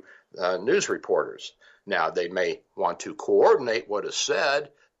to news reporters. Now, they may want to coordinate what is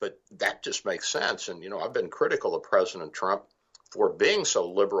said, but that just makes sense. And, I've been critical of President Trump for being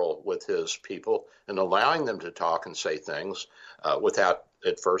so liberal with his people and allowing them to talk and say things without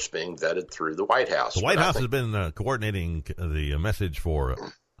it first being vetted through the White House. The White House has been coordinating the message for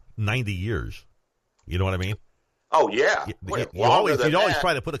 90 years. You know what I mean? Oh, yeah. You always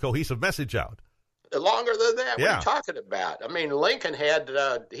try to put a cohesive message out. Longer than that, what are you talking about? I mean, Lincoln had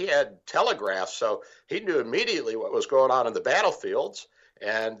telegraphs, so he knew immediately what was going on in the battlefields.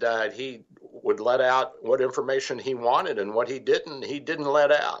 And he would let out what information he wanted, and what he didn't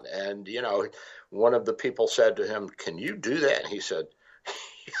let out. And, one of the people said to him, can you do that? And he said,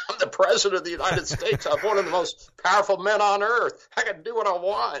 I'm the president of the United States. I'm one of the most powerful men on earth. I can do what I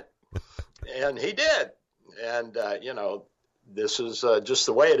want. And he did. And, this is just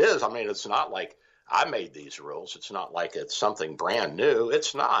the way it is. I mean, it's not like I made these rules. It's not like it's something brand new.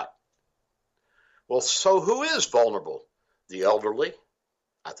 It's not. Well, so who is vulnerable? The elderly?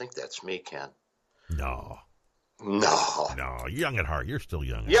 I think that's me, Ken. No, young at heart. You're still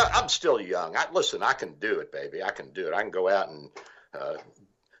young. Yeah, I'm still young. Listen, I can do it, baby. I can do it. I can go out and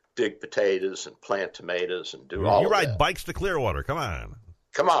dig potatoes and plant tomatoes and do all of that. You ride bikes to Clearwater. Come on.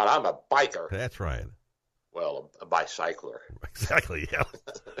 I'm a biker. That's right. Well, a bicycler. Exactly, yeah.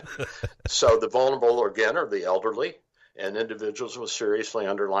 So the vulnerable, again, are the elderly and individuals with seriously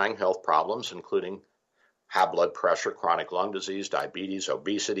underlying health problems, including high blood pressure, chronic lung disease, diabetes,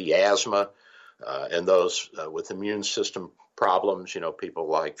 obesity, asthma, and those with immune system problems, people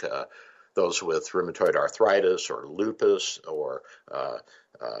like those with rheumatoid arthritis or lupus or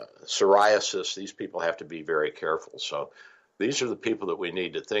psoriasis. These people have to be very careful. So these are the people that we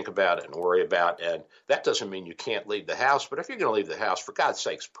need to think about and worry about. And that doesn't mean you can't leave the house, but if you're going to leave the house, for God's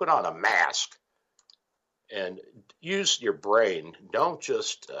sakes, put on a mask and use your brain. Don't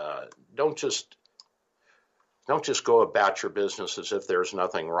just go about your business as if there's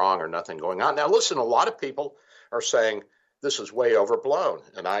nothing wrong or nothing going on. Now, listen, a lot of people are saying this is way overblown.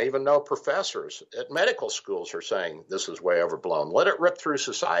 And I even know professors at medical schools are saying this is way overblown. Let it rip through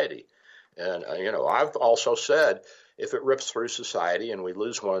society. And, I've also said if it rips through society and we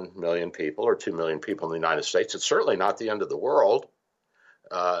lose 1 million people or 2 million people in the United States, it's certainly not the end of the world.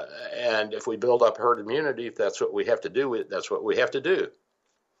 And if we build up herd immunity, if that's what we have to do, that's what we have to do.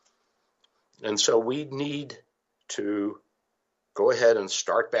 And so we need to go ahead and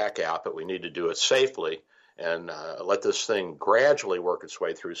start back out, but we need to do it safely and let this thing gradually work its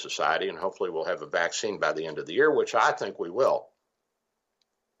way through society. And hopefully we'll have a vaccine by the end of the year, which I think we will.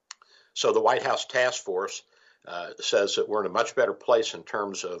 So the White House task force says that we're in a much better place in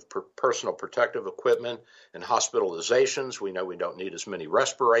terms of personal protective equipment and hospitalizations. We know we don't need as many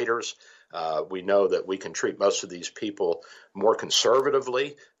respirators. We know that we can treat most of these people more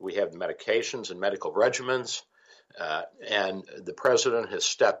conservatively. We have medications and medical regimens. And the president has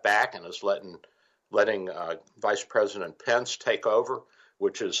stepped back and is letting Vice President Pence take over,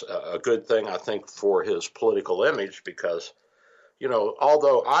 which is a good thing, I think, for his political image because,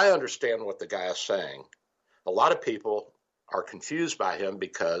 although I understand what the guy is saying, a lot of people are confused by him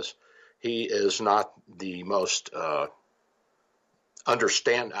because he is not the most I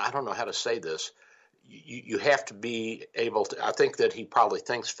don't know how to say this. You have to be able to, I think that he probably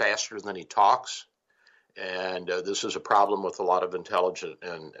thinks faster than he talks. And this is a problem with a lot of intelligent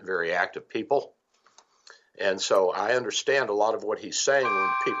and very active people. And so I understand a lot of what he's saying when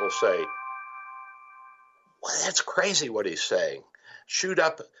people say, well, that's crazy what he's saying. Shoot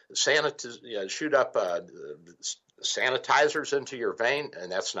up sanitizers into your vein. And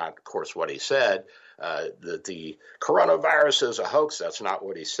that's not, of course, what he said. That the coronavirus is a hoax. That's not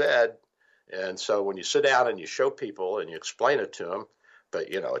what he said. And so when you sit down and you show people and you explain it to them, but,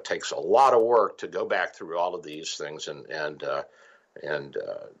 it takes a lot of work to go back through all of these things and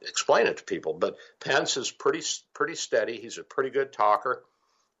explain it to people. But Pence is pretty steady. He's a pretty good talker,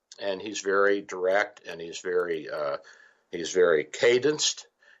 and he's very direct, and he's very cadenced,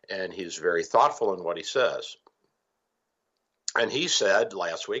 and he's very thoughtful in what he says. And he said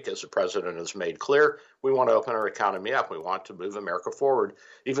last week, as the president has made clear, we want to open our economy up. We want to move America forward,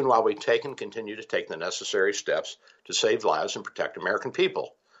 even while we take and continue to take the necessary steps to save lives and protect American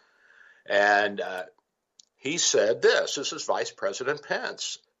people. And he said this is Vice President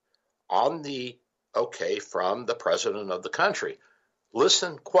Pence on the from the president of the country.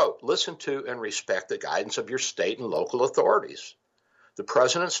 Listen to and respect the guidance of your state and local authorities. The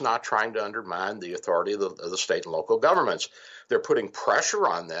president's not trying to undermine the authority of the state and local governments. They're putting pressure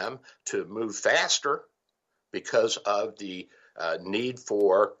on them to move faster because of the need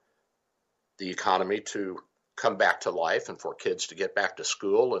for the economy to come back to life and for kids to get back to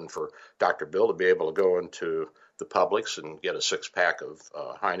school and for Dr. Bill to be able to go into the Publix and get a six-pack of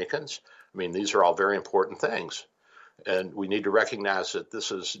Heinekens. I mean, these are all very important things. And we need to recognize that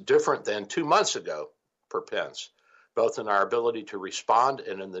this is different than 2 months ago for Pence, both in our ability to respond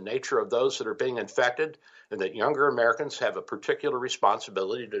and in the nature of those that are being infected, and that younger Americans have a particular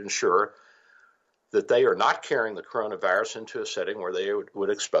responsibility to ensure that they are not carrying the coronavirus into a setting where they would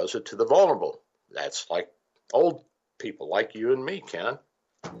expose it to the vulnerable. That's like old people like you and me, Ken.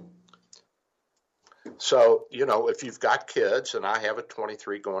 So, if you've got kids, and I have a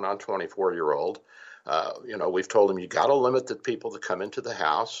 23 going on 24-year-old, we've told them you got to limit the people that come into the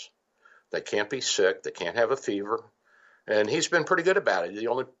house. They can't be sick. They can't have a fever. And he's been pretty good about it. The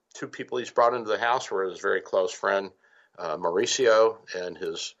only two people he's brought into the house were his very close friend, Mauricio, and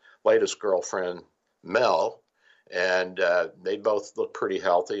his latest girlfriend, Mel. And they both look pretty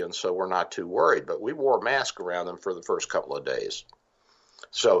healthy, and so we're not too worried. But we wore a mask around them for the first couple of days.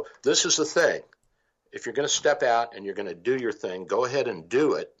 So this is the thing. If you're going to step out and you're going to do your thing, go ahead and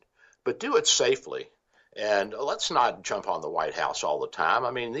do it, but do it safely. And let's not jump on the White House all the time.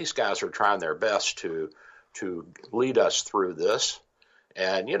 I mean, these guys are trying their best to lead us through this.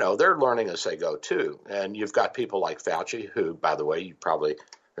 And, they're learning as they go, too. And you've got people like Fauci, who, by the way, you probably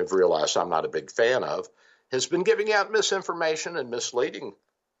have realized I'm not a big fan of. has been giving out misinformation and misleading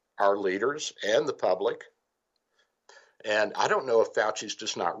our leaders and the public. And I don't know if Fauci's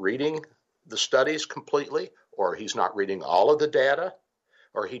just not reading the studies completely, or he's not reading all of the data,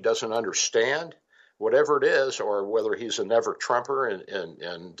 or he doesn't understand, whatever it is, or whether he's a never Trumper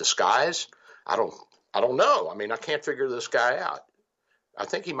in disguise. I don't know. I mean, I can't figure this guy out. I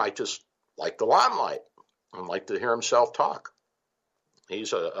think he might just like the limelight and like to hear himself talk.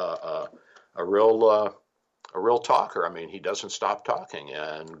 He's a real talker. I mean, he doesn't stop talking.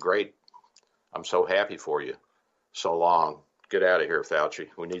 And great. I'm so happy for you. So long. Get out of here, Fauci.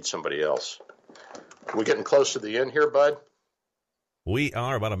 We need somebody else. We getting close to the end here, bud? We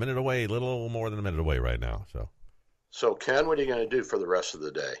are about a minute away, a little more than a minute away right now. So Ken, what are you going to do for the rest of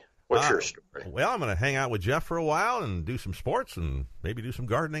the day? What's your story? Well, I'm going to hang out with Jeff for a while and do some sports and maybe do some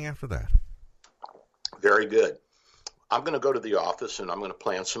gardening after that. Very good. I'm going to go to the office and I'm going to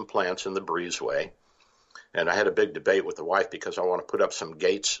plant some plants in the breezeway. And I had a big debate with the wife because I want to put up some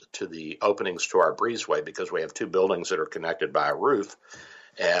gates to the openings to our breezeway because we have two buildings that are connected by a roof.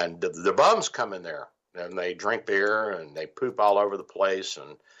 And the bums come in there and they drink beer and they poop all over the place.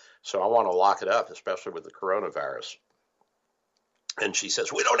 And so I want to lock it up, especially with the coronavirus. And she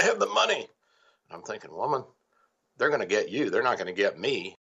says, we don't have the money. And I'm thinking, woman, they're going to get you. They're not going to get me.